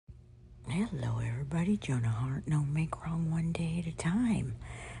Hello, everybody. Jonah Hart. No, make wrong one day at a time.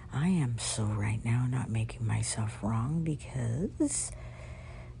 I am so right now not making myself wrong because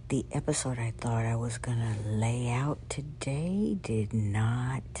the episode I thought I was going to lay out today did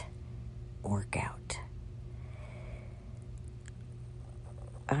not work out.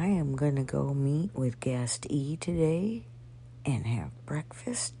 I am going to go meet with guest E today and have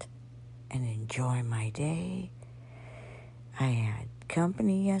breakfast and enjoy my day. I had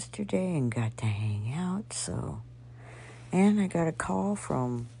company yesterday and got to hang out, and I got a call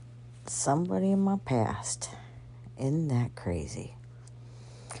from somebody in my past. Isn't that crazy?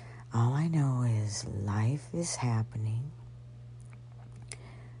 All I know is life is happening.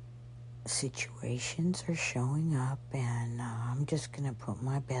 Situations are showing up, and I'm just going to put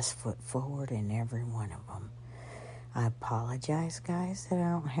my best foot forward in every one of them. I apologize, guys, that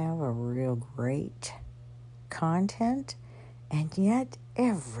I don't have a real great content, and yet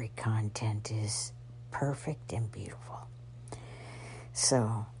every content is perfect and beautiful.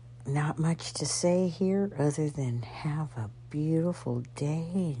 So, not much to say here other than have a beautiful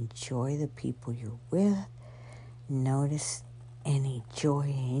day. Enjoy the people you're with. Notice any joy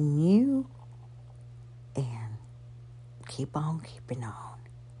in you. And keep on keeping on.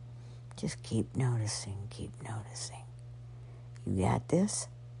 Just keep noticing, keep noticing. You got this,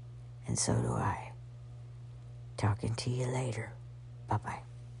 and so do I. Talking to you later. Bye-bye.